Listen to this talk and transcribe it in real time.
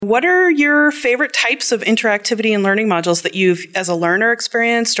What are your favorite types of interactivity and learning modules that you've, as a learner,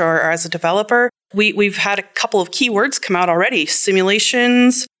 experienced or as a developer? We've had a couple of keywords come out already.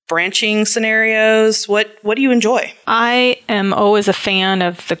 Simulations, branching scenarios. What do you enjoy? I am always a fan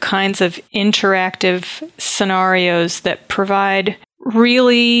of the kinds of interactive scenarios that provide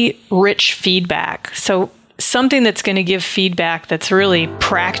really rich feedback. So something that's going to give feedback that's really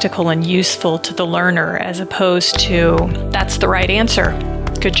practical and useful to the learner, as opposed to, that's the right answer.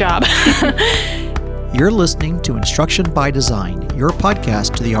 Good job. You're listening to Instruction by Design, your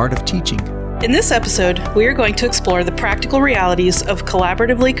podcast to the art of teaching. In this episode, we are going to explore the practical realities of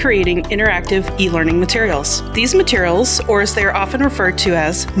collaboratively creating interactive e-learning materials. These materials, or as they are often referred to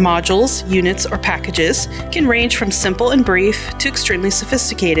as modules, units, or packages, can range from simple and brief to extremely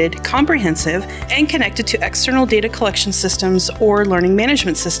sophisticated, comprehensive, and connected to external data collection systems or learning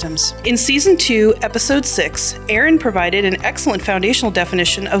management systems. In Season 2, Episode 6, Aaron provided an excellent foundational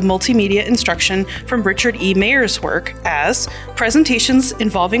definition of multimedia instruction from Richard E. Mayer's work as presentations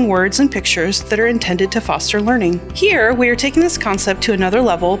involving words and pictures that are intended to foster learning. Here, we are taking this concept to another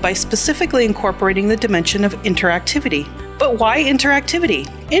level by specifically incorporating the dimension of interactivity. But why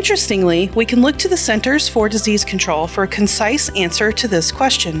interactivity? Interestingly, we can look to the Centers for Disease Control for a concise answer to this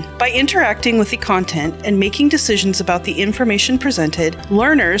question. By interacting with the content and making decisions about the information presented,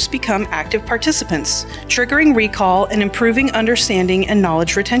 learners become active participants, triggering recall and improving understanding and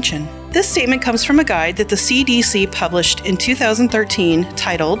knowledge retention. This statement comes from a guide that the CDC published in 2013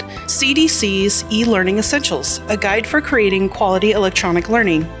 titled CDC's E-Learning Essentials, a guide for creating quality electronic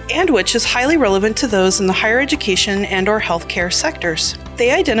learning, and which is highly relevant to those in the higher education and/or healthcare sectors.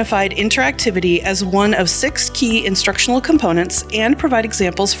 They identified interactivity as one of 6 key instructional components and provide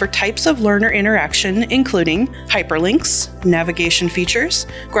examples for types of learner interaction, including hyperlinks, navigation features,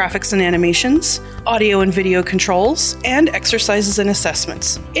 graphics and animations, audio and video controls, and exercises and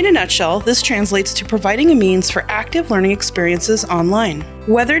assessments. In a nutshell, this translates to providing a means for active learning experiences online.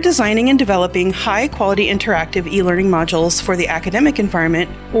 Whether designing and developing high-quality interactive e-learning modules for the academic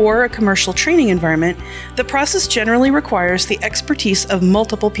environment or a commercial training environment, the process generally requires the expertise of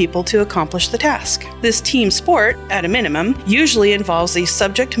multiple people to accomplish the task. This team sport, at a minimum, usually involves a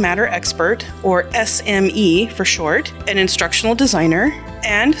subject matter expert, or SME for short, an instructional designer,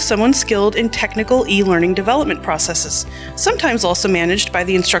 and someone skilled in technical e-learning development processes, sometimes also managed by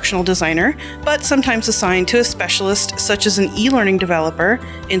the instructional designer, but sometimes assigned to a specialist such as an e-learning developer,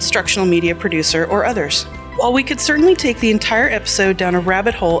 instructional media producer, or others. While we could certainly take the entire episode down a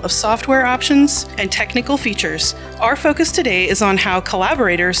rabbit hole of software options and technical features, our focus today is on how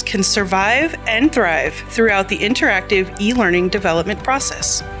collaborators can survive and thrive throughout the interactive e-learning development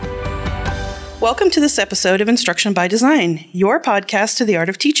process. Welcome to this episode of Instruction by Design, your podcast to the art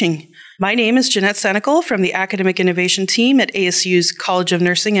of teaching. My name is Jeanette Senecal from the Academic Innovation Team at ASU's College of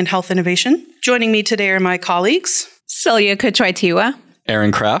Nursing and Health Innovation. Joining me today are my colleagues, Celia Kuchwaitiwa,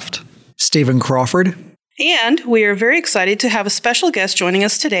 Aaron Kraft, Stephen Crawford. And we are very excited to have a special guest joining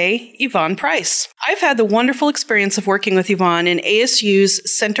us today, Yvonne Price. I've had the wonderful experience of working with Yvonne in ASU's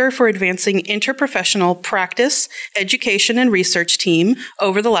Center for Advancing Interprofessional Practice, Education, and Research team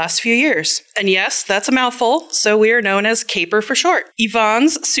over the last few years. And yes, that's a mouthful, so we are known as CAPER for short.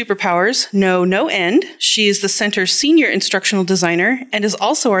 Yvonne's superpowers know no end. She is the center's senior instructional designer and is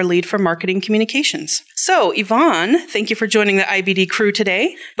also our lead for marketing communications. So, Yvonne, thank you for joining the IBD crew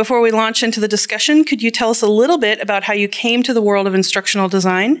today. Before we launch into the discussion, could you tell us a little bit about how you came to the world of instructional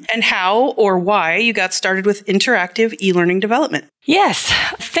design and how or why you got started with interactive e-learning development? Yes,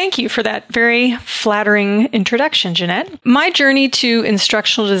 thank you for that very flattering introduction, Jeanette. My journey to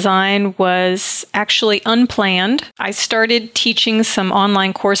instructional design was actually unplanned. I started teaching some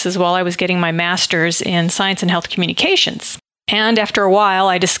online courses while I was getting my master's in science and health communications. And after a while,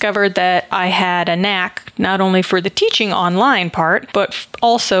 I discovered that I had a knack not only for the teaching online part, but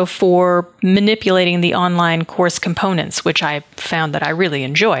also for manipulating the online course components, which I found that I really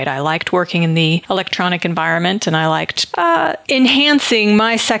enjoyed. I liked working in the electronic environment, and I liked enhancing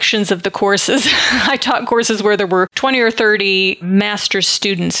my sections of the courses. I taught courses where there were 20 or 30 master's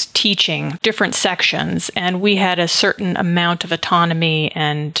students teaching different sections, and we had a certain amount of autonomy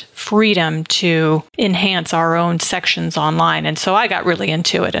and freedom to enhance our own sections online. And so I got really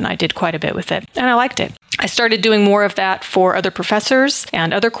into it, and I did quite a bit with it, and I liked it. I started doing more of that for other professors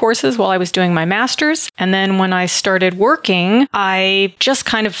and other courses while I was doing my master's. And then when I started working, I just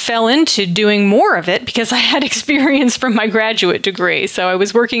kind of fell into doing more of it because I had experience from my graduate degree. So I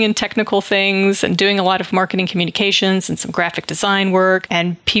was working in technical things and doing a lot of marketing communications and some graphic design work.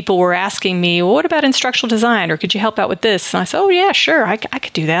 And people were asking me, well, what about instructional design? Or could you help out with this? And I said, oh, yeah, sure. I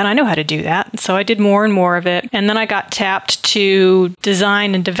could do that. I know how to do that. And so I did more and more of it. And then I got tapped to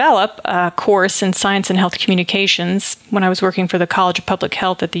design and develop a course in science and health communications when I was working for the College of Public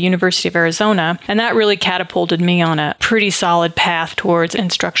Health at the University of Arizona. And that really catapulted me on a pretty solid path towards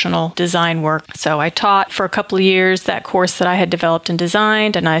instructional design work. So I taught for a couple of years that course that I had developed and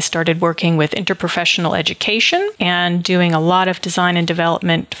designed, and I started working with interprofessional education and doing a lot of design and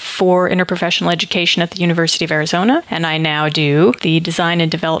development for interprofessional education at the University of Arizona. And I now do the design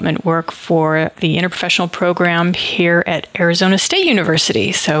and development work for the interprofessional program here at Arizona State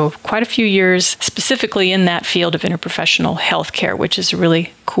University. So quite a few years specifically in that field of interprofessional healthcare, which is a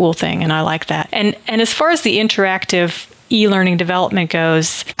really cool thing, and I like that. And as far as the interactive e-learning development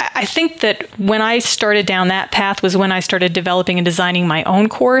goes, I think that when I started down that path was when I started developing and designing my own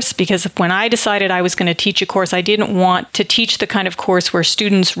course, because when I decided I was going to teach a course, I didn't want to teach the kind of course where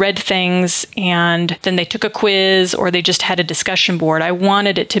students read things and then they took a quiz or they just had a discussion board. I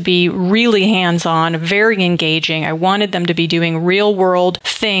wanted it to be really hands-on, very engaging. I wanted them to be doing real-world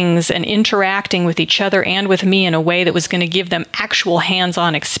things and interacting with each other and with me in a way that was going to give them actual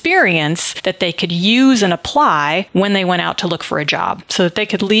hands-on experience that they could use and apply when they went out to look for a job, so that they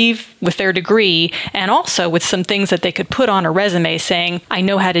could leave with their degree and also with some things that they could put on a resume saying, I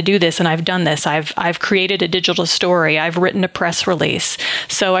know how to do this and I've done this. I've created a digital story. I've written a press release.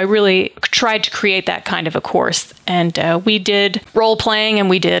 So I really tried to create that kind of a course. And we did role playing and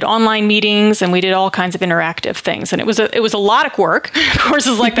we did online meetings and we did all kinds of interactive things. And it was a lot of work.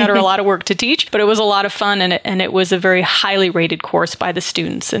 Courses like that are a lot of work to teach, but it was a lot of fun, and it was a very highly rated course by the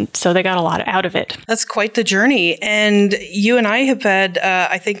students. And so they got a lot out of it. That's quite the journey. And you and I have had,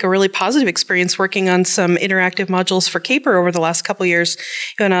 I think, a really positive experience working on some interactive modules for CAPER over the last couple of years.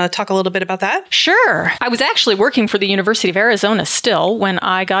 You want to talk a little bit about that? Sure. I was actually working for the University of Arizona still when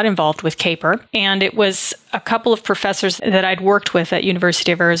I got involved with CAPER, and it was a couple of professors that I'd worked with at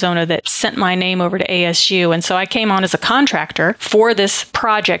University of Arizona that sent my name over to ASU. And so I came on as a contractor for this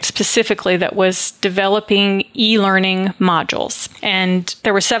project specifically that was developing e-learning modules. And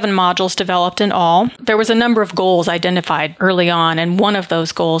there were 7 modules developed in all. There was a number of goals identified early on, and one of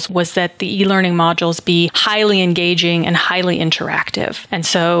those goals was that the e-learning modules be highly engaging and highly interactive. And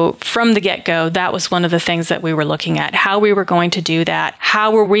so from the get-go, that was one of the things that we were looking at, how we were going to do that,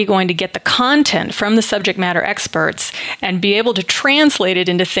 how were we going to get the content from the subject matter experts and be able to translate it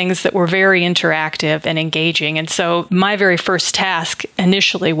into things that were very interactive and engaging. And so my very first task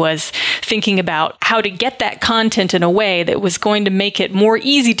initially was thinking about how to get that content in a way that was going to make it more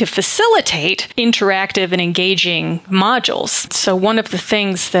easy to facilitate interactive and engaging modules. So one of the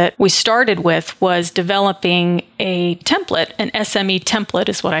things that we started with was developing a template, an SME template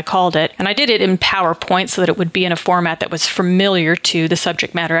is what I called it. And I did it in PowerPoint so that it would be in a format that was familiar to the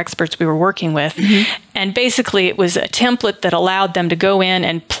subject matter experts we were working with. Mm-hmm. And basically it was a template that allowed them to go in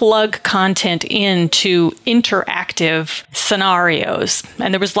and plug content into interactive scenarios.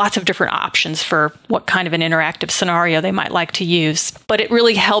 And there was lots of different options for what kind of an interactive scenario they might like to use. But it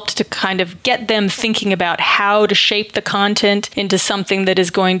really helped to kind of get them thinking about how to shape the content into something that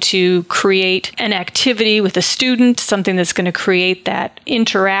is going to create an activity with a student, something that's going to create that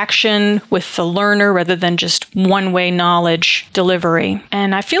interaction with the learner rather than just one-way knowledge delivery.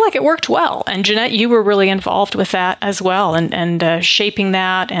 And I feel like it worked well. And Jeanette, you were really involved with that as well, and shaping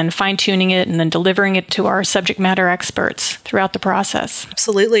that and fine-tuning it and then delivering it to our subject matter experts throughout the process.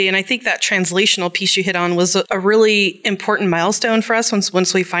 Absolutely. And I think that translational piece you hit on was a really important milestone for us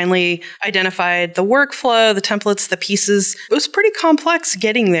once we finally identified the workflow, the templates, the pieces. It was pretty complex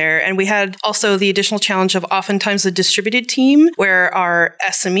getting there. And we had also the additional challenge of oftentimes a distributed team where our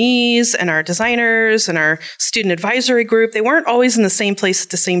SMEs and our designers and our student advisory group, they weren't always in the same place at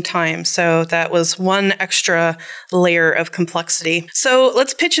the same time. So that was one extra layer of complexity. So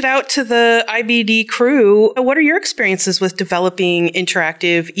let's pitch it out to the IBD crew. What are your experiences with developing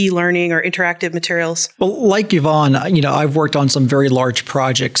interactive e-learning or interactive materials? Well, like Yvonne, I've worked on some very large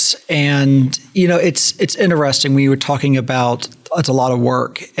projects, and it's interesting when you were talking about it's a lot of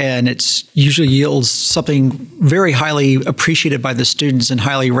work, and it's usually yields something very highly appreciated by the students and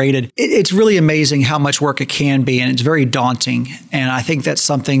highly rated. It's really amazing how much work it can be, and it's very daunting. And I think that's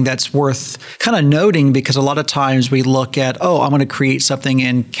something that's worth kind of noting, because a lot of times we look at, I'm going to create something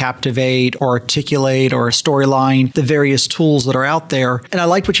in Captivate or Articulate or Storyline, the various tools that are out there. And I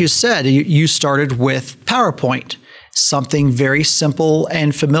liked what you said. You started with PowerPoint. Something very simple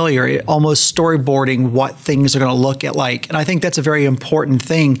and familiar, almost storyboarding what things are going to look at like. And I think that's a very important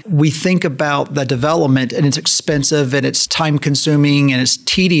thing. We think about the development, and it's expensive and it's time consuming and it's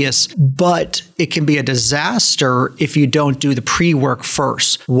tedious, but it can be a disaster if you don't do the pre-work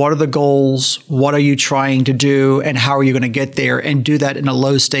first. What are the goals? What are you trying to do? And how are you going to get there? And do that in a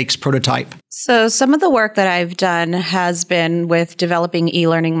low stakes prototype. So some of the work that I've done has been with developing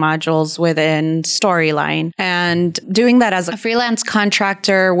e-learning modules within Storyline, and doing that as a freelance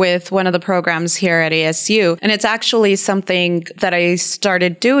contractor with one of the programs here at ASU. And it's actually something that I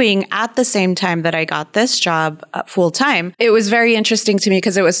started doing at the same time that I got this job full time. It was very interesting to me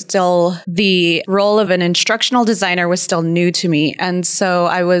because it was still, the role of an instructional designer was still new to me. And so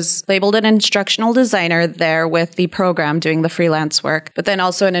I was labeled an instructional designer there with the program doing the freelance work, but then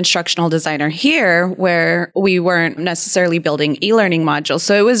also an instructional designer here where we weren't necessarily building e-learning modules.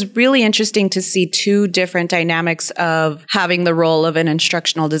 So it was really interesting to see two different dynamics of having the role of an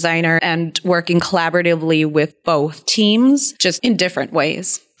instructional designer and working collaboratively with both teams, just in different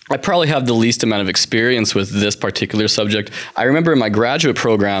ways. I probably have the least amount of experience with this particular subject. I remember in my graduate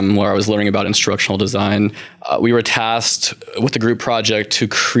program where I was learning about instructional design, we were tasked with a group project to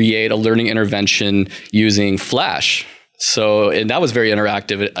create a learning intervention using Flash. And that was very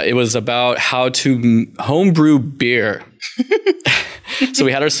interactive. It was about how to homebrew beer. So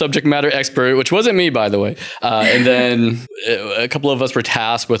we had our subject matter expert, which wasn't me, by the way. And then a couple of us were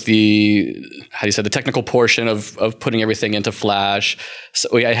tasked with the technical portion of putting everything into Flash.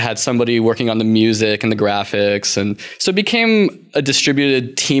 So I had somebody working on the music and the graphics. And so it became a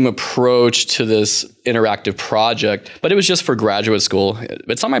distributed team approach to this interactive project, but it was just for graduate school.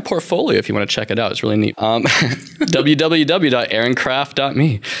 It's on my portfolio if you want to check it out. It's really neat.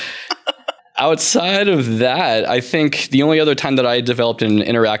 www.aaroncraft.me. Outside of that, I think the only other time that I developed an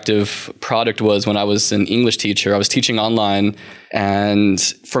interactive product was when I was an English teacher. I was teaching online, and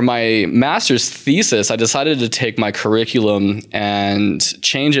for my master's thesis, I decided to take my curriculum and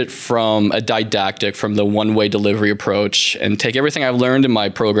change it from a didactic, from the one-way delivery approach, and take everything I've learned in my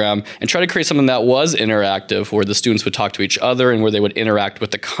program and try to create something that was interactive, where the students would talk to each other and where they would interact with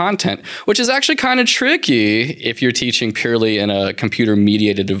the content, which is actually kind of tricky if you're teaching purely in a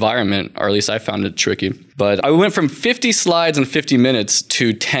computer-mediated environment, or at least I found it tricky. But I went from 50 slides in 50 minutes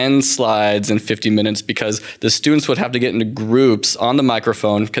to 10 slides in 50 minutes because the students would have to get into groups on the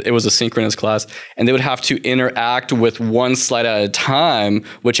microphone. It was a synchronous class, and they would have to interact with one slide at a time,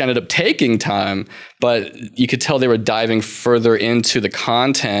 which ended up taking time. But you could tell they were diving further into the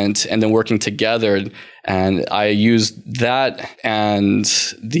content and then working together. And I used that and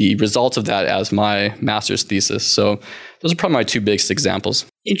the results of that as my master's thesis. So those are probably my two biggest examples.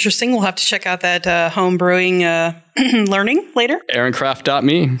 Interesting. We'll have to check out that home brewing learning later.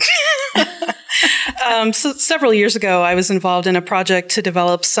 aaroncraft.me. So several years ago, I was involved in a project to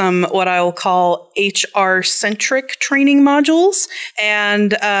develop some what I will call HR-centric training modules.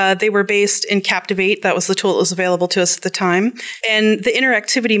 And they were based in Captivate. That was the tool that was available to us at the time. And the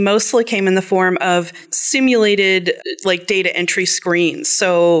interactivity mostly came in the form of simulated data entry screens.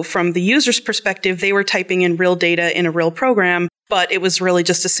 So from the user's perspective, they were typing in real data in a real program, but it was really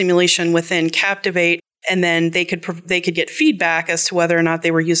just a simulation within Captivate. And then they could get feedback as to whether or not they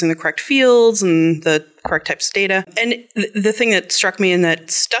were using the correct fields and the correct types of data. And the thing that struck me and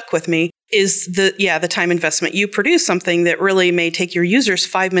that stuck with me is the time investment. You produce something that really may take your users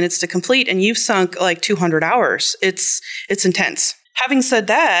 5 minutes to complete, and you've sunk 200 hours. It's intense. Having said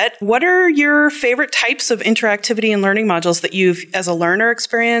that, what are your favorite types of interactivity and learning modules that you've, as a learner,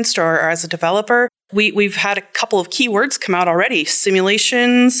 experienced or as a developer? We've had a couple of keywords come out already: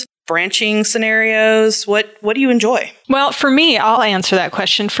 simulations, branching scenarios. What do you enjoy? Well, for me, I'll answer that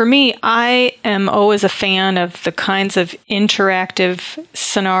question. For me, I am always a fan of the kinds of interactive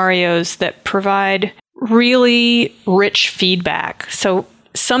scenarios that provide really rich feedback. So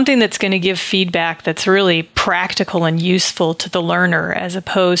something that's going to give feedback that's really practical and useful to the learner, as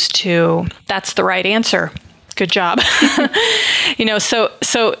opposed to, that's the right answer. Good job. So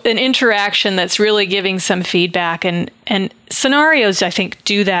an interaction that's really giving some feedback, and scenarios, I think,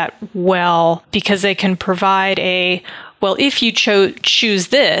 do that well because they can provide if you choose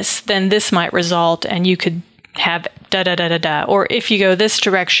this, then this might result and you could have da-da-da-da-da. Or if you go this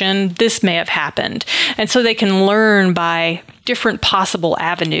direction, this may have happened. And so they can learn by different possible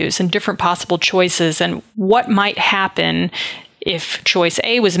avenues and different possible choices and what might happen if choice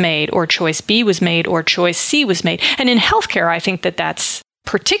A was made or choice B was made or choice C was made. And in healthcare, I think that that's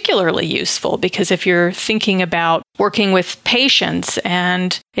particularly useful because if you're thinking about working with patients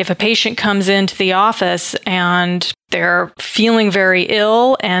and if a patient comes into the office and they're feeling very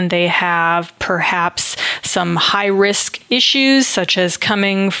ill and they have perhaps some high-risk issues such as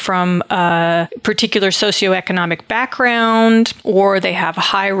coming from a particular socioeconomic background, or they have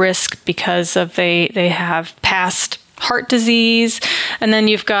high risk because of they have past heart disease. And then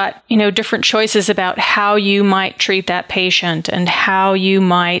you've got, different choices about how you might treat that patient and how you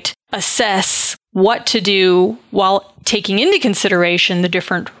might assess what to do while taking into consideration the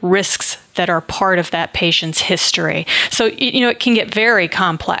different risks that are part of that patient's history. So, it can get very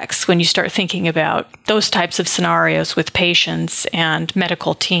complex when you start thinking about those types of scenarios with patients and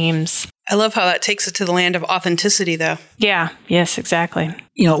medical teams. I love how that takes it to the land of authenticity, though. Yeah, yes, exactly.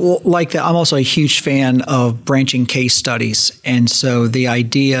 Like that, I'm also a huge fan of branching case studies. And so the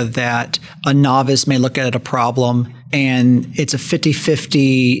idea that a novice may look at a problem and it's a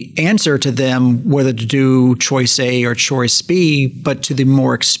 50-50 answer to them whether to do choice A or choice B, but to the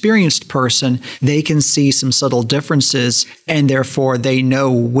more experienced person, they can see some subtle differences and therefore they know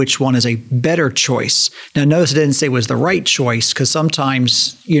which one is a better choice. Now, notice I didn't say it was the right choice because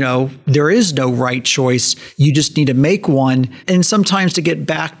sometimes, there is no right choice. You just need to make one. And sometimes to get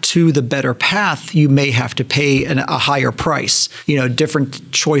back to the better path, you may have to pay a higher price.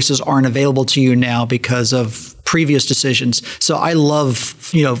 Different choices aren't available to you now because of previous decisions. So I love,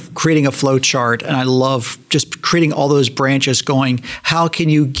 creating a flow chart, and I love just creating all those branches going, how can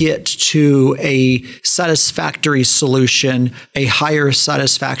you get to a satisfactory solution, a higher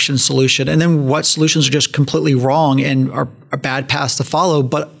satisfaction solution, and then what solutions are just completely wrong and are bad paths to follow,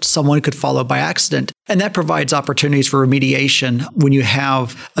 but someone could follow by accident. And that provides opportunities for remediation when you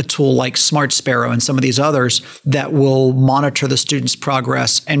have a tool like Smart Sparrow and some of these others that will monitor the student's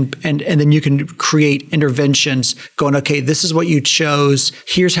progress. And then you can create interventions going, okay, this is what you chose.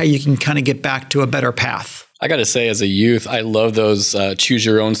 Here's how you can kind of get back to a better path. I got to say, as a youth, I love those choose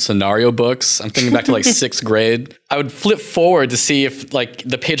your own scenario books. I'm thinking back to like 6th grade. I would flip forward to see if like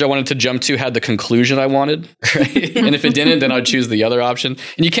the page I wanted to jump to had the conclusion I wanted, right? And if it didn't, then I'd choose the other option.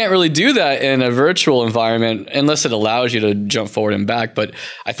 And you can't really do that in a virtual environment unless it allows you to jump forward and back. But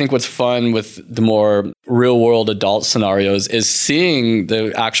I think what's fun with the more real world adult scenarios is seeing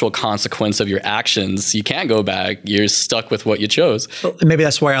the actual consequence of your actions. You can't go back. You're stuck with what you chose. Well, maybe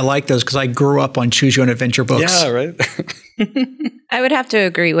that's why I like those, because I grew up on choose your own adventure books. Yeah, right. I would have to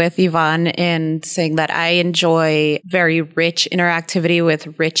agree with Yvonne in saying that I enjoy very rich interactivity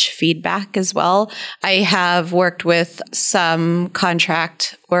with rich feedback as well. I have worked with some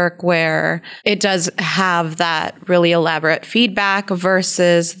contract work where it does have that really elaborate feedback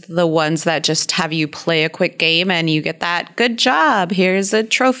versus the ones that just have you play a quick game and you get that good job, here's a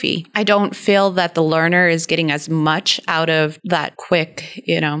trophy. I don't feel that the learner is getting as much out of that quick,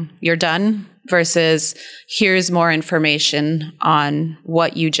 you're done, versus here's more information on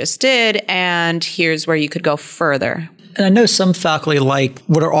what you just did and here's where you could go further. And I know some faculty like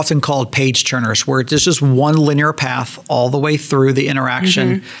what are often called page turners, where it's just one linear path all the way through the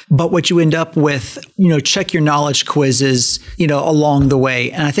interaction. Mm-hmm. But what you end up with, check your knowledge quizzes, along the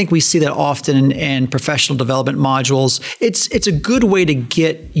way. And I think we see that often in professional development modules. It's a good way to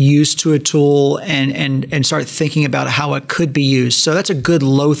get used to a tool and start thinking about how it could be used. So that's a good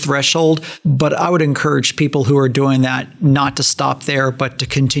low threshold. But I would encourage people who are doing that not to stop there, but to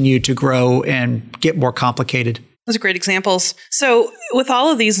continue to grow and get more complicated. Those are great examples. So with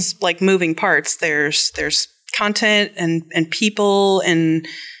all of these like moving parts, there's content and people and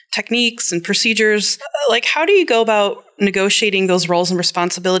techniques and procedures. Like, how do you go about negotiating those roles and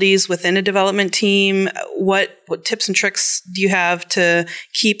responsibilities within a development team? What tips and tricks do you have to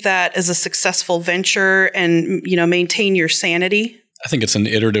keep that as a successful venture and, maintain your sanity? I think it's an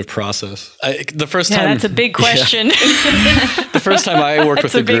iterative process. The first time, that's a big question. Yeah. The first time I worked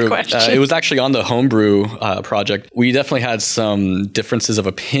with the group, it was actually on the Homebrew project. We definitely had some differences of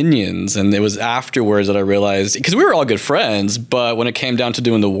opinions, and it was afterwards that I realized, because we were all good friends, but when it came down to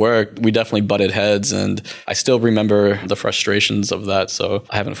doing the work, we definitely butted heads, and I still remember the frustrations of that, so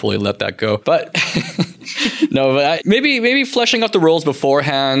I haven't fully let that go. But no, but maybe fleshing out the roles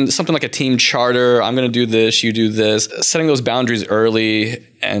beforehand, something like a team charter. I'm going to do this, you do this. Setting those boundaries early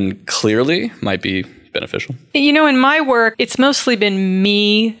and clearly might be beneficial. In my work, it's mostly been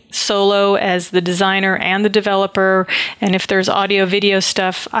me solo as the designer and the developer. And if there's audio, video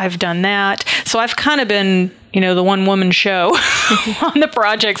stuff, I've done that. So I've kind of been the one-woman show on the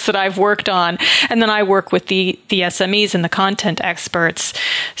projects that I've worked on. And then I work with the SMEs and the content experts.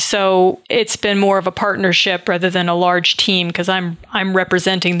 So it's been more of a partnership rather than a large team, because I'm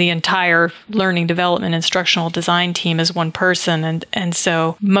representing the entire learning development instructional design team as one person. And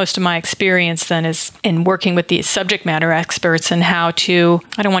so most of my experience then is in working with the subject matter experts and how to,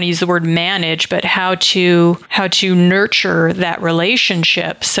 I don't want to use the word manage, but how to nurture that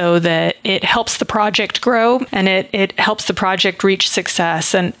relationship so that it helps the project grow and it helps the project reach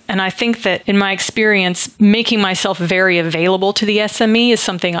success. And I think that in my experience, making myself very available to the SME is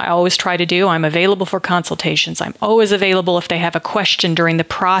something I always try to do. I'm available for consultations. I'm always available if they have a question during the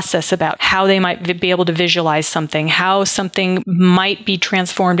process about how they might be able to visualize something, how something might be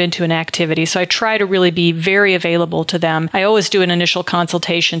transformed into an activity. So I try to really be very available to them. I always do an initial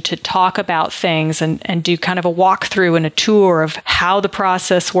consultation to talk about things and do kind of a walkthrough and a tour of how the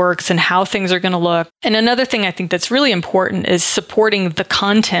process works and how things are going to look. And another thing I think that's really important is supporting the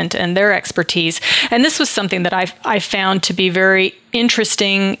content and their expertise. And this was something that I found to be very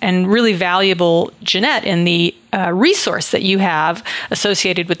interesting and really valuable, Jeanette, in the resource that you have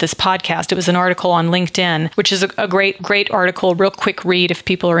associated with this podcast. It was an article on LinkedIn, which is a great article, real quick read if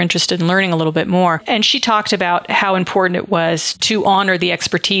people are interested in learning a little bit more. And she talked about how important it was to honor the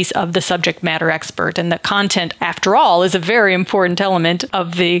expertise of the subject matter expert. And the content, after all, is a very important element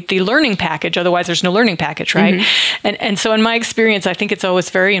of the learning package. Otherwise, there's no learning package, right? Mm-hmm. And so in my experience, I think it's always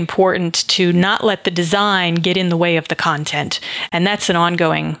very important to not let the design get in the way of the content. And that's an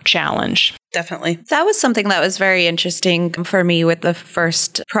ongoing challenge. Definitely. That was something that was very interesting for me with the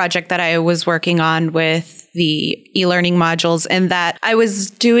first project that I was working on with the e-learning modules, in that I was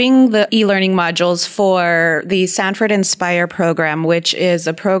doing the e-learning modules for the Sanford Inspire program, which is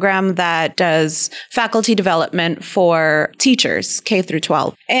a program that does faculty development for teachers, K through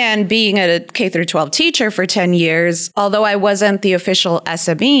 12. And being a K through 12 teacher for 10 years, although I wasn't the official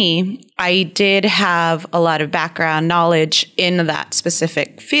SME, I did have a lot of background knowledge in that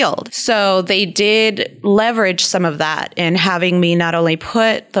specific field. So they did leverage some of that in having me not only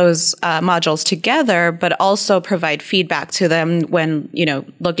put those modules together, but also provide feedback to them when,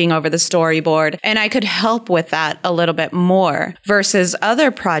 looking over the storyboard. And I could help with that a little bit more versus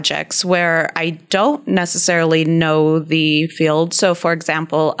other projects where I don't necessarily know the field. So for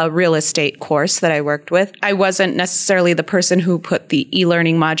example, a real estate course that I worked with, I wasn't necessarily the person who put the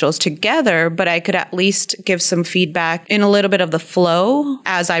e-learning modules together, but I could at least give some feedback in a little bit of the flow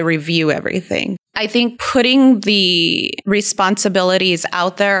as I review everything. I think putting the responsibilities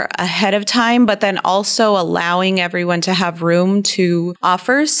out there ahead of time, but then also allowing everyone to have room to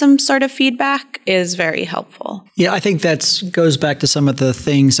offer some sort of feedback is very helpful. Yeah, I think that goes back to some of the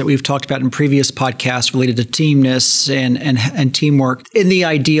things that we've talked about in previous podcasts related to teamness and teamwork. In the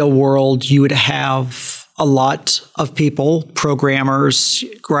ideal world, you would have a lot of people, programmers,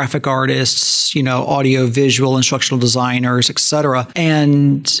 graphic artists, audio, visual, instructional designers, etc.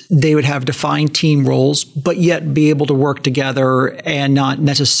 And they would have defined team roles, but yet be able to work together and not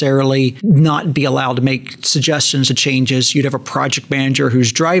necessarily not be allowed to make suggestions to changes. You'd have a project manager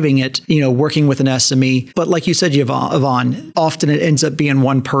who's driving it, working with an SME. But like you said, Yvonne, often it ends up being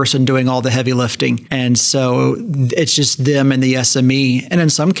one person doing all the heavy lifting. And so it's just them and the SME. And in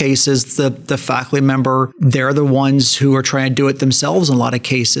some cases, the faculty member, they're the ones who are trying to do it themselves in a lot of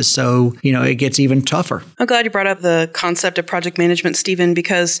cases. So, it gets even tougher. I'm glad you brought up the concept of project management, Stephen,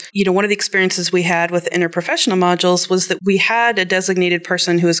 because, one of the experiences we had with interprofessional modules was that we had a designated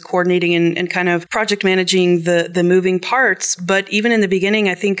person who was coordinating and kind of project managing the moving parts. But even in the beginning,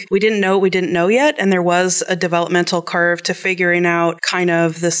 I think we didn't know what we didn't know yet. And there was a developmental curve to figuring out kind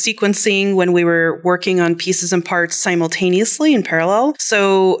of the sequencing when we were working on pieces and parts simultaneously in parallel.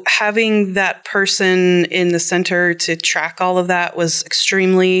 So having that person in the center to track all of that was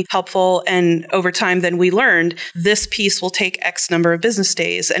extremely helpful. And over time, then we learned this piece will take X number of business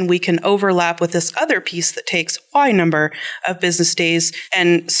days, and we can overlap with this other piece that takes Y number of business days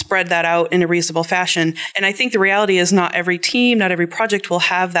and spread that out in a reasonable fashion. And I think the reality is not every team, not every project will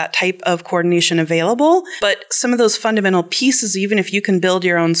have that type of coordination available, but some of those fundamental pieces, even if you can build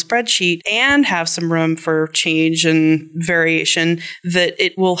your own spreadsheet and have some room for change and variation, that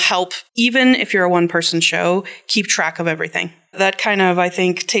it will help, even if you're a one-person show, keep track of everything. That kind of, I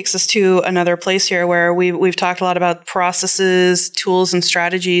think, takes us to another place here where we've talked a lot about processes, tools, and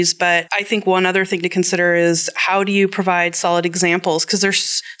strategies. But I think one other thing to consider is how do you provide solid examples? Because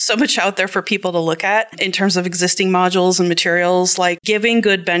there's so much out there for people to look at in terms of existing modules and materials. Like giving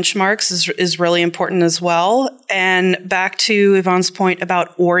good benchmarks is really important as well. And back to Yvonne's point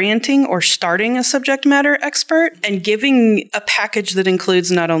about orienting or starting a subject matter expert and giving a package that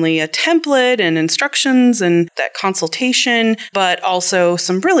includes not only a template and instructions and that consultation, but also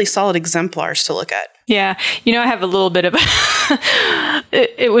some really solid exemplars to look at. Yeah. I have a little bit of,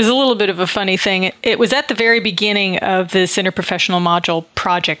 it was a little bit of a funny thing. It was at the very beginning of this interprofessional module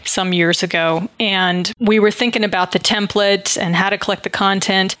project some years ago. And we were thinking about the template and how to collect the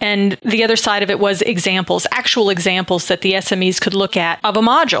content. And the other side of it was examples, actual examples that the SMEs could look at of a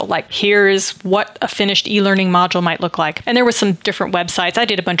module. Like, here is what a finished e-learning module might look like. And there were some different websites. I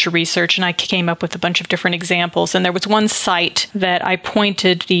did a bunch of research and I came up with a bunch of different examples. And there was one site that I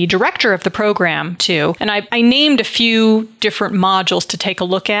pointed the director of the program to. And I named a few different modules to take a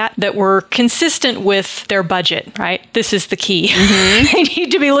look at that were consistent with their budget, right? This is the key. Mm-hmm. They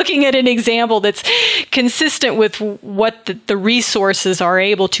need to be looking at an example that's consistent with what the resources are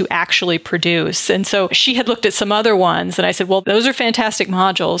able to actually produce. And so she had looked at some other ones and I said, well, those are fantastic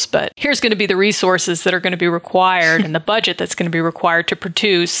modules, but here's going to be the resources that are going to be required and the budget that's going to be required to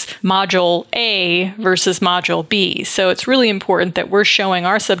produce module A versus module B. So it's really important that we're showing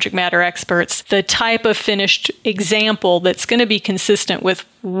our subject matter experts the type of finished example that's going to be consistent with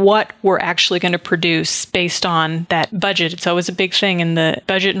what we're actually going to produce based on that budget. It's always a big thing in the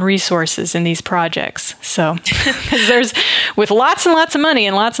budget and resources in these projects. So there's, with lots and lots of money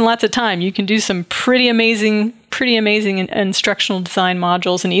and lots of time, you can do some pretty amazing instructional design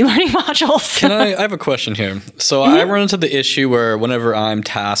modules and e-learning modules. I have a question here. So I run into the issue where whenever I'm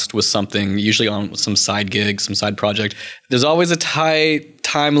tasked with something, usually on some side gig, some side project, there's always a tight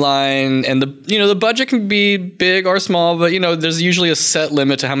timeline, and the budget can be big or small, but there's usually a set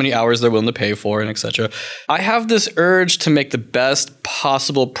limit to how many hours they're willing to pay for and etc. I have this urge to make the best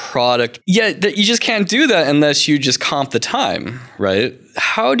possible product, yet you just can't do that unless you just comp the time, right?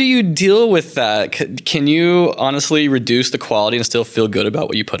 How do you deal with that? Can you honestly reduce the quality and still feel good about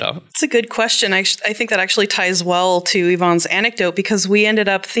what you put out? It's a good question. I think that actually ties well to Yvonne's anecdote, because we ended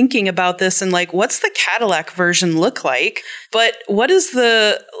up thinking about this and what's the Cadillac version look like? But what does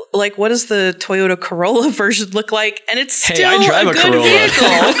the Toyota Corolla version look like? And it's still a good vehicle.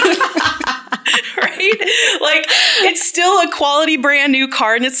 Right? It's still a quality brand new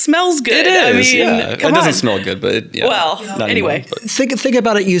car and it smells good. It is, It doesn't smell good, but anyway. Think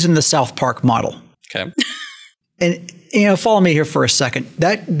about it using the South Park model. Okay. And follow me here for a second.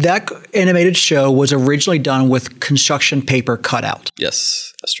 That animated show was originally done with construction paper cutout.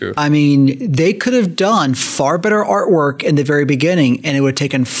 Yes, that's true. I mean, they could have done far better artwork in the very beginning and it would have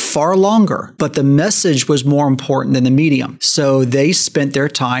taken far longer, but the message was more important than the medium. So they spent their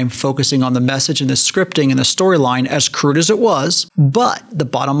time focusing on the message and the scripting and the storyline, as crude as it was. But the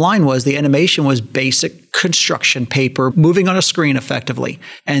bottom line was the animation was basic construction paper moving on a screen effectively.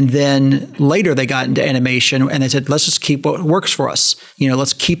 And then later they got into animation and they said, let's just keep what works for us.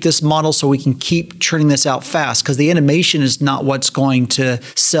 Let's keep this model so we can keep churning this out fast, because the animation is not what's going to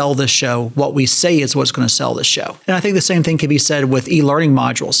sell the show. What we say is what's going to sell the show. And I think the same thing can be said with e-learning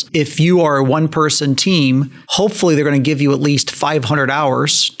modules. If you are a one-person team, hopefully they're going to give you at least 500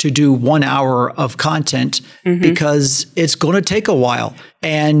 hours to do 1 hour of content, because it's going to take a while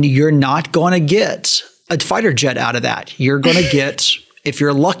and you're not going to get a fighter jet out of that. You're going to get, if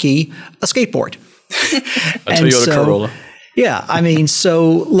you're lucky, a skateboard. A Toyota Corolla. Yeah, I mean,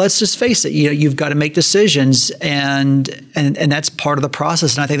 so let's just face it. You've got to make decisions, and that's part of the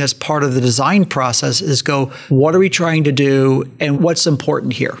process. And I think that's part of the design process is what are we trying to do, and what's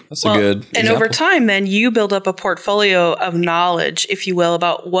important here? That's a good example. And over time, then you build up a portfolio of knowledge, if you will,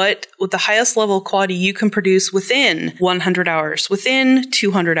 about what with the highest level of quality you can produce within 100 hours, within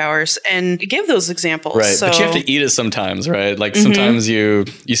 200 hours, and give those examples. Right, but you have to eat it sometimes, right? Sometimes you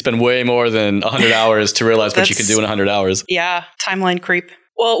spend way more than 100 hours to realize what you can do in 100 hours. Yeah, timeline creep.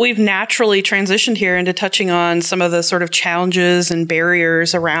 Well, we've naturally transitioned here into touching on some of the sort of challenges and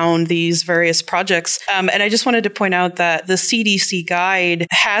barriers around these various projects. And I just wanted to point out that the CDC guide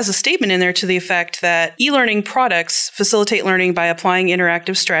has a statement in there to the effect that e-learning products facilitate learning by applying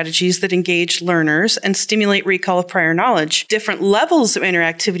interactive strategies that engage learners and stimulate recall of prior knowledge. Different levels of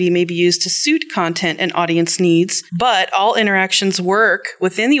interactivity may be used to suit content and audience needs, but all interactions work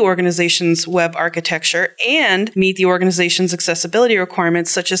within the organization's web architecture and meet the organization's accessibility requirements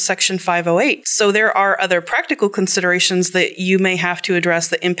such as Section 508. So there are other practical considerations that you may have to address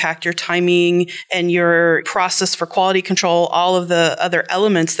that impact your timing and your process for quality control, all of the other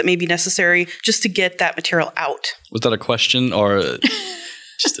elements that may be necessary just to get that material out. Was that a question or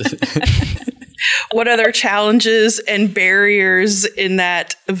just What other challenges and barriers in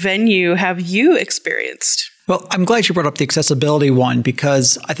that venue have you experienced? Well, I'm glad you brought up the accessibility one,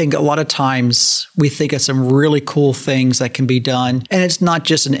 because I think a lot of times we think of some really cool things that can be done. And it's not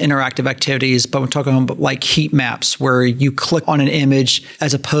just in interactive activities, but we're talking about like heat maps where you click on an image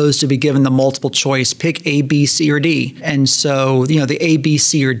as opposed to be given the multiple choice, pick A, B, C, or D. And so, the A, B,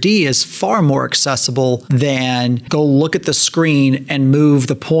 C, or D is far more accessible than go look at the screen and move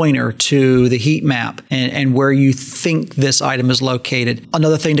the pointer to the heat map and where you think this item is located.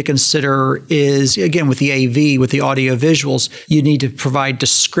 Another thing to consider is, again, with the AV, with the audio visuals, you need to provide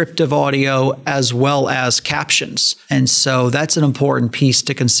descriptive audio as well as captions. And so that's an important piece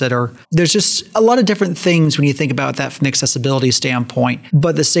to consider. There's just a lot of different things when you think about that from an accessibility standpoint. But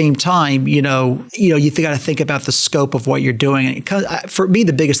at the same time, you got to think about the scope of what you're doing. For me,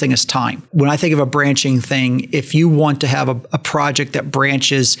 the biggest thing is time. When I think of a branching thing, if you want to have a project that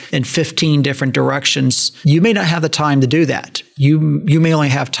branches in 15 different directions, you may not have the time to do that. You may only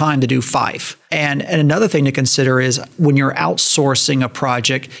have time to do 5. And another thing to consider is when you're outsourcing a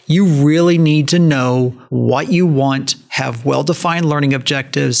project, you really need to know what you want, have well-defined learning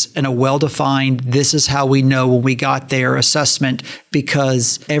objectives, and a well-defined, this is how we know when we got there assessment,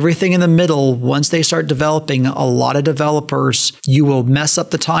 because everything in the middle, once they start developing, a lot of developers, you will mess up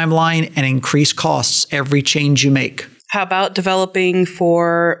the timeline and increase costs every change you make. How about developing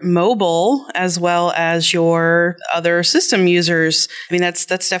for mobile as well as your other system users? I mean, that's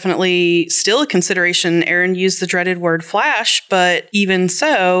definitely still a consideration. Aaron used the dreaded word Flash, but even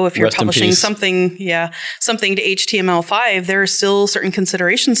so, if you're publishing something to HTML5, there are still certain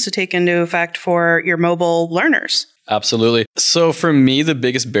considerations to take into effect for your mobile learners. Absolutely. So for me, the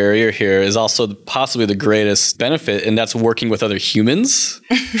biggest barrier here is also possibly the greatest benefit, and that's working with other humans.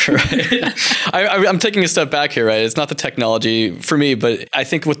 Right? I'm taking a step back here, right? It's not the technology for me, but I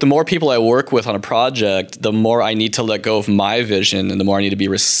think with the more people I work with on a project, the more I need to let go of my vision and the more I need to be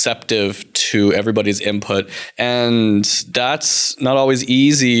receptive to everybody's input. And that's not always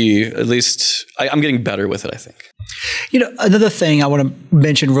easy. At least I'm getting better with it, I think. Another thing I want to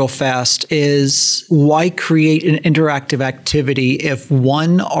mention real fast is why create an interactive activity if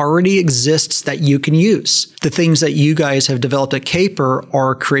one already exists that you can use? The things that you guys have developed at Caper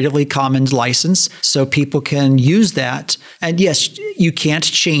are Creatively Commons license, so people can use that. And yes, you can't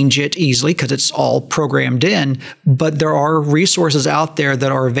change it easily because it's all programmed in, but there are resources out there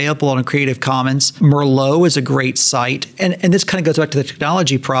that are available on Creative Commons. Merlot is a great site. And this kind of goes back to the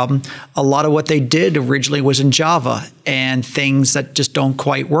technology problem. A lot of what they did originally was in Java and things that just don't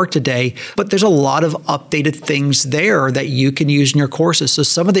quite work today. But there's a lot of updated things there that you can use in your courses. So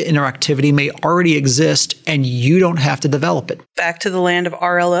some of the interactivity may already exist and you don't have to develop it. Back to the land of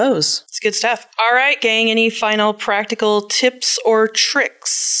RLOs. It's good stuff. All right, gang, any final practical tips or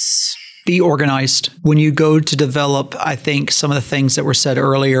tricks? Be organized. When you go to develop, I think some of the things that were said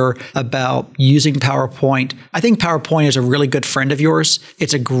earlier about using PowerPoint, I think PowerPoint is a really good friend of yours.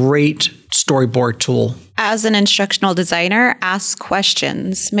 It's a great storyboard tool. As an instructional designer, ask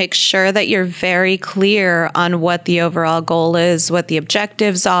questions. Make sure that you're very clear on what the overall goal is, what the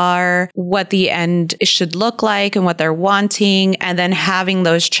objectives are, what the end should look like, and what they're wanting, and then having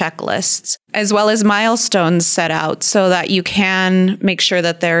those checklists, as well as milestones set out so that you can make sure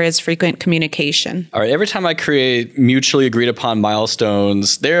that there is frequent communication. All right. Every time I create mutually agreed upon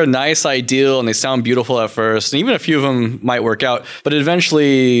milestones, they're nice, ideal, and they sound beautiful at first. And even a few of them might work out, but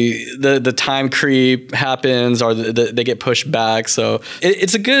eventually the time creep happens or they get pushed back. So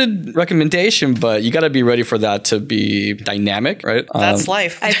it's a good recommendation, but you got to be ready for that to be dynamic, right? That's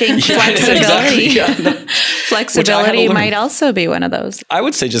life. I think flexibility. Flexibility might also be one of those. I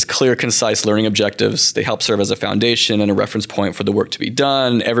would say just clear, concise learning objectives. They help serve as a foundation and a reference point for the work to be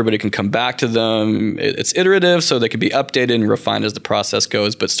done. Everybody can come back to them. It's iterative, so they can be updated and refined as the process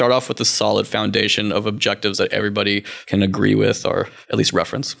goes, but start off with a solid foundation of objectives that everybody can agree with or at least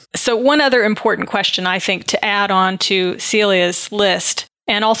reference. So one other important question, I think, to add on to Celia's list,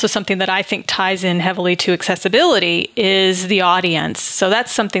 and also something that I think ties in heavily to accessibility, is the audience. So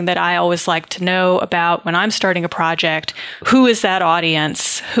that's something that I always like to know about when I'm starting a project. Who is that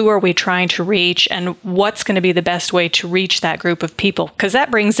audience? Who are we trying to reach? And what's going to be the best way to reach that group of people? Because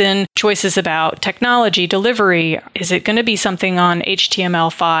that brings in choices about technology, delivery. Is it going to be something on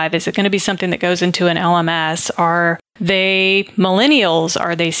HTML5? Is it going to be something that goes into an LMS? Are they millennials?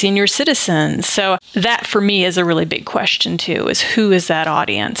 Are they senior citizens? So that for me is a really big question too, is who is that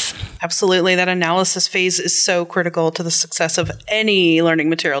audience? Absolutely. That analysis phase is so critical to the success of any learning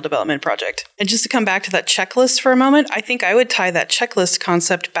material development project. And just to come back to that checklist for a moment, I think I would tie that checklist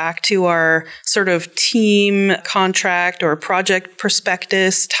concept back to our sort of team contract or project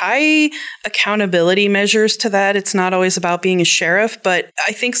prospectus. Tie accountability measures to that. It's not always about being a sheriff, but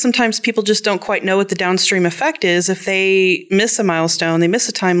I think sometimes people just don't quite know what the downstream effect is if they miss a milestone, they miss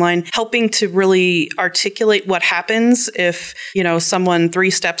a timeline. Helping to really articulate what happens if, someone 3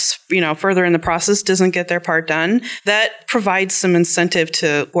 steps, further in the process doesn't get their part done, that provides some incentive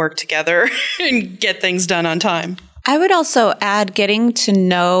to work together and get things done on time. I would also add getting to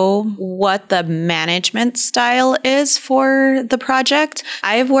know what the management style is for the project.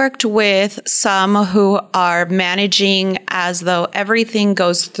 I've worked with some who are managing as though everything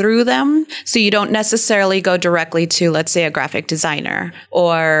goes through them. So you don't necessarily go directly to, let's say, a graphic designer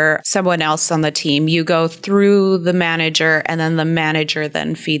or someone else on the team. You go through the manager, and then the manager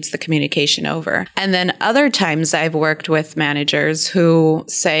then feeds the communication over. And then other times I've worked with managers who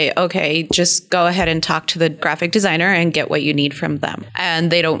say, okay, just go ahead and talk to the graphic designer and get what you need from them.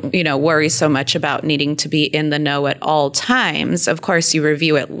 And they don't, worry so much about needing to be in the know at all times. Of course, you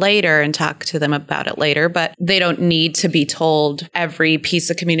review it later and talk to them about it later, but they don't need to be told every piece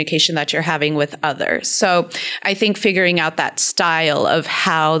of communication that you're having with others. So I think figuring out that style of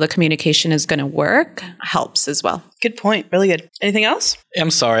how the communication is going to work helps as well. Good point. Really good. Anything else?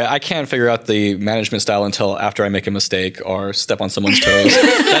 I'm sorry. I can't figure out the management style until after I make a mistake or step on someone's toes.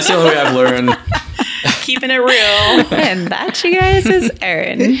 That's the only way I've learned. Keeping it real. And that, you guys, is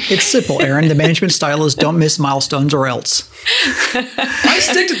Aaron. It's simple, Aaron. The management style is don't miss milestones or else.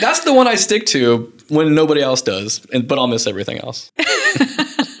 That's the one I stick to when nobody else does, but I'll miss everything else.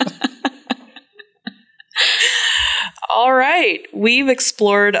 All right. We've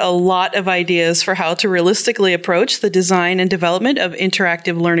explored a lot of ideas for how to realistically approach the design and development of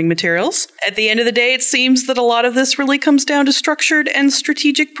interactive learning materials. At the end of the day, it seems that a lot of this really comes down to structured and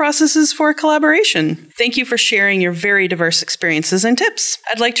strategic processes for collaboration. Thank you for sharing your very diverse experiences and tips.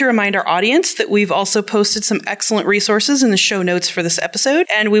 I'd like to remind our audience that we've also posted some excellent resources in the show notes for this episode,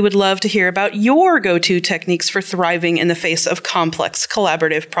 and we would love to hear about your go-to techniques for thriving in the face of complex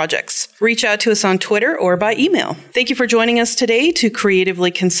collaborative projects. Reach out to us on Twitter or by email. Thank you for joining us today to creatively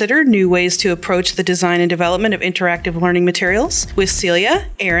consider new ways to approach the design and development of interactive learning materials with Celia,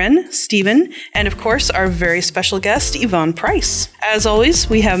 Aaron, Stephen, and of course, our very special guest, Yvonne Price. As always,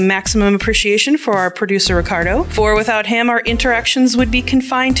 we have maximum appreciation for our producer, Ricardo, for without him, our interactions would be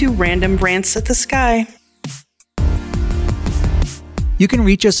confined to random rants at the sky. You can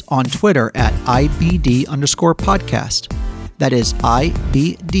reach us on Twitter at IBD_podcast. That is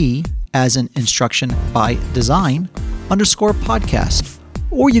IBD as in instruction by design _podcast.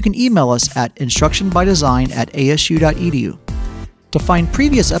 Or you can email us at instructionbydesign@asu.edu. To find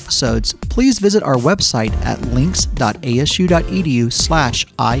previous episodes, please visit our website at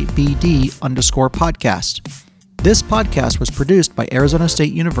links.asu.edu/IBD_podcast. This podcast was produced by Arizona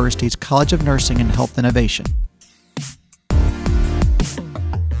State University's College of Nursing and Health Innovation.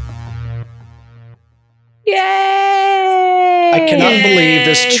 Yay! I cannot believe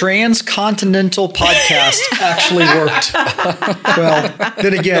this transcontinental podcast actually worked. Well,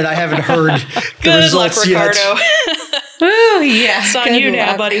 then again, I haven't heard the results yet. Ooh, yeah. It's on you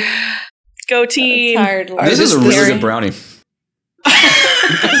now, buddy. Go team. This is a really good brownie.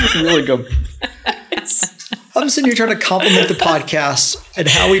 Really good. I'm sitting here trying to compliment the podcast and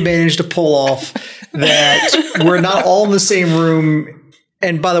how we managed to pull off that we're not all in the same room.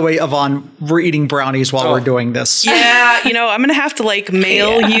 And by the way, Yvonne, we're eating brownies while we're doing this. Yeah, I'm going to have to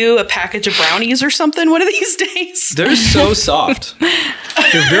mail you a package of brownies or something one of these days. They're so soft.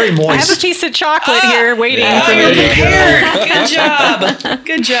 They're very moist. I have a piece of chocolate here waiting for You're you. prepared. Good job.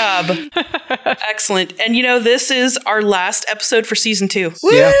 Good job. Excellent. And this is our last episode for season 2.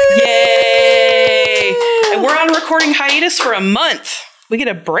 Yeah. Yay! And we're on recording hiatus for a month. We get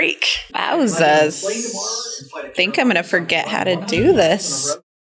a break. Wowzers. I think I'm going to forget how to do this.